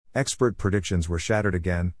Expert predictions were shattered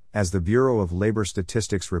again, as the Bureau of Labor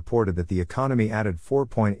Statistics reported that the economy added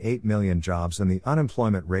 4.8 million jobs and the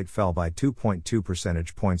unemployment rate fell by 2.2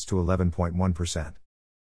 percentage points to 11.1%.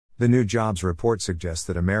 The new jobs report suggests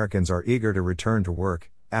that Americans are eager to return to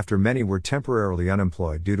work, after many were temporarily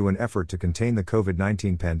unemployed due to an effort to contain the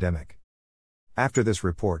COVID-19 pandemic. After this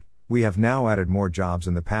report, we have now added more jobs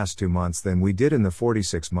in the past 2 months than we did in the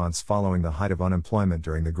 46 months following the height of unemployment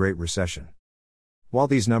during the Great Recession. While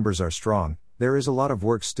these numbers are strong, there is a lot of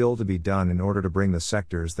work still to be done in order to bring the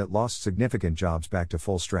sectors that lost significant jobs back to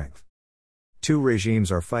full strength. Two regimes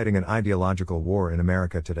are fighting an ideological war in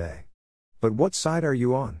America today. But what side are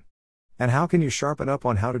you on? And how can you sharpen up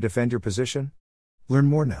on how to defend your position? Learn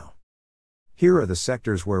more now. Here are the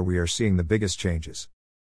sectors where we are seeing the biggest changes.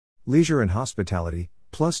 Leisure and hospitality,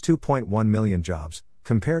 plus 2.1 million jobs,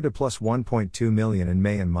 compared to plus 1.2 million in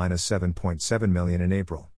May and minus 7.7 million in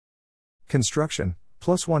April. Construction,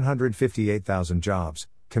 plus 158,000 jobs,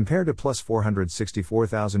 compared to plus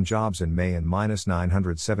 464,000 jobs in May and minus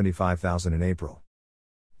 975,000 in April.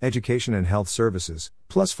 Education and health services,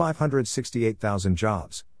 plus 568,000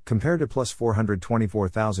 jobs, compared to plus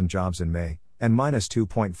 424,000 jobs in May, and minus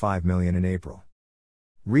 2.5 million in April.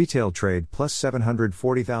 Retail trade, plus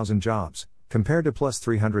 740,000 jobs, compared to plus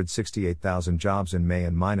 368,000 jobs in May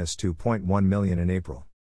and minus 2.1 million in April.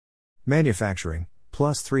 Manufacturing,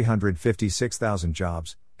 plus 356,000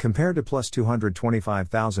 jobs, compared to plus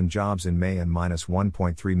 225,000 jobs in May and minus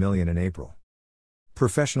 1.3 million in April.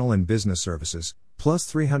 Professional and business services, plus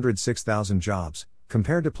 306,000 jobs,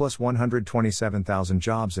 compared to plus 127,000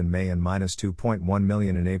 jobs in May and minus 2.1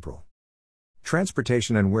 million in April.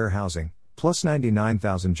 Transportation and warehousing, plus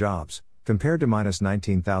 99,000 jobs, compared to minus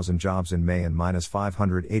 19,000 jobs in May and minus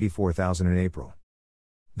 584,000 in April.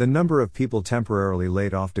 The number of people temporarily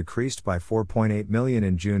laid off decreased by 4.8 million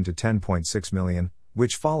in June to 10.6 million,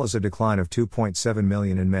 which follows a decline of 2.7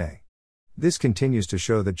 million in May. This continues to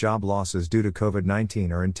show that job losses due to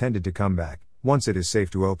COVID-19 are intended to come back, once it is safe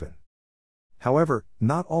to open. However,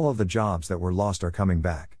 not all of the jobs that were lost are coming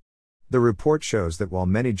back. The report shows that while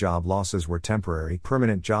many job losses were temporary,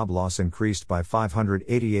 permanent job loss increased by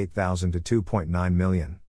 588,000 to 2.9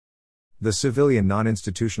 million. The civilian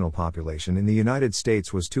non-institutional population in the United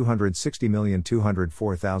States was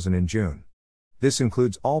 260,204,000 in June. This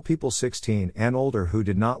includes all people 16 and older who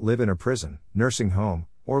did not live in a prison, nursing home,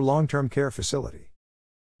 or long-term care facility.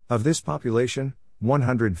 Of this population,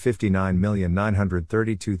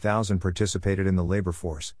 159,932,000 participated in the labor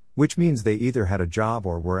force, which means they either had a job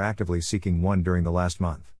or were actively seeking one during the last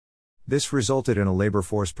month. This resulted in a labor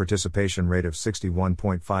force participation rate of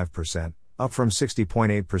 61.5%, up from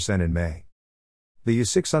 60.8% in May. The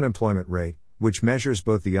U6 unemployment rate, which measures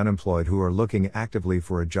both the unemployed who are looking actively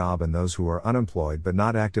for a job and those who are unemployed but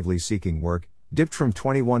not actively seeking work, dipped from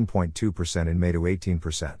 21.2% in May to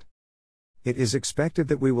 18%. It is expected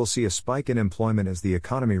that we will see a spike in employment as the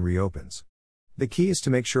economy reopens. The key is to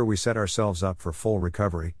make sure we set ourselves up for full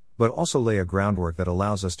recovery, but also lay a groundwork that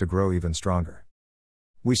allows us to grow even stronger.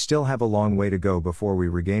 We still have a long way to go before we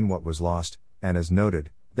regain what was lost, and as noted,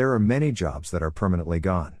 there are many jobs that are permanently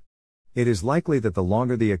gone. It is likely that the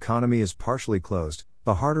longer the economy is partially closed,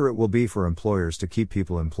 the harder it will be for employers to keep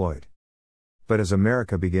people employed. But as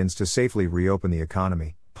America begins to safely reopen the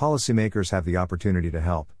economy, policymakers have the opportunity to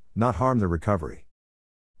help, not harm the recovery.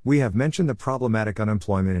 We have mentioned the problematic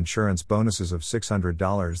unemployment insurance bonuses of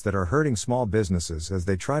 $600 that are hurting small businesses as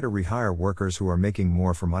they try to rehire workers who are making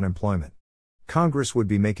more from unemployment. Congress would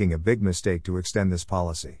be making a big mistake to extend this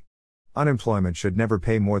policy. Unemployment should never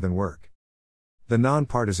pay more than work. The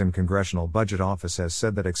Nonpartisan Congressional Budget Office has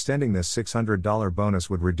said that extending this $600 bonus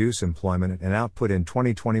would reduce employment and output in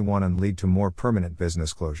 2021 and lead to more permanent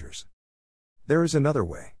business closures. There is another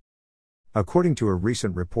way. According to a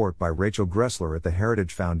recent report by Rachel Gressler at the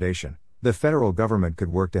Heritage Foundation, the federal government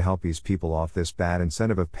could work to help ease people off this bad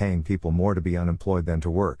incentive of paying people more to be unemployed than to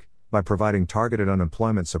work, by providing targeted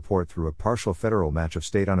unemployment support through a partial federal match of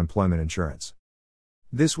state unemployment insurance.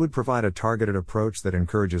 This would provide a targeted approach that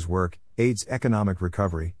encourages work, aids economic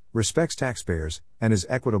recovery, respects taxpayers, and is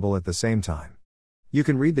equitable at the same time. You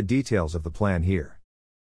can read the details of the plan here.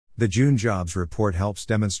 The June jobs report helps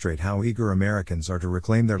demonstrate how eager Americans are to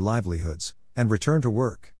reclaim their livelihoods and return to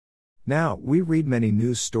work. Now, we read many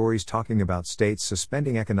news stories talking about states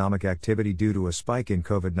suspending economic activity due to a spike in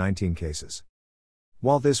COVID-19 cases.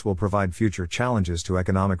 While this will provide future challenges to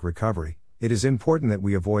economic recovery, it is important that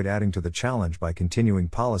we avoid adding to the challenge by continuing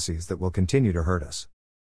policies that will continue to hurt us.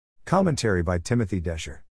 Commentary by Timothy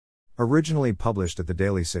Desher. Originally published at the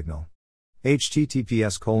Daily Signal.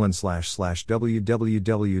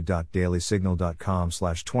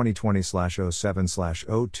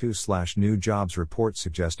 https://www.dailysignal.com/2020/07/02/new jobs report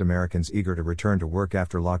suggest Americans eager to return to work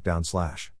after lockdown/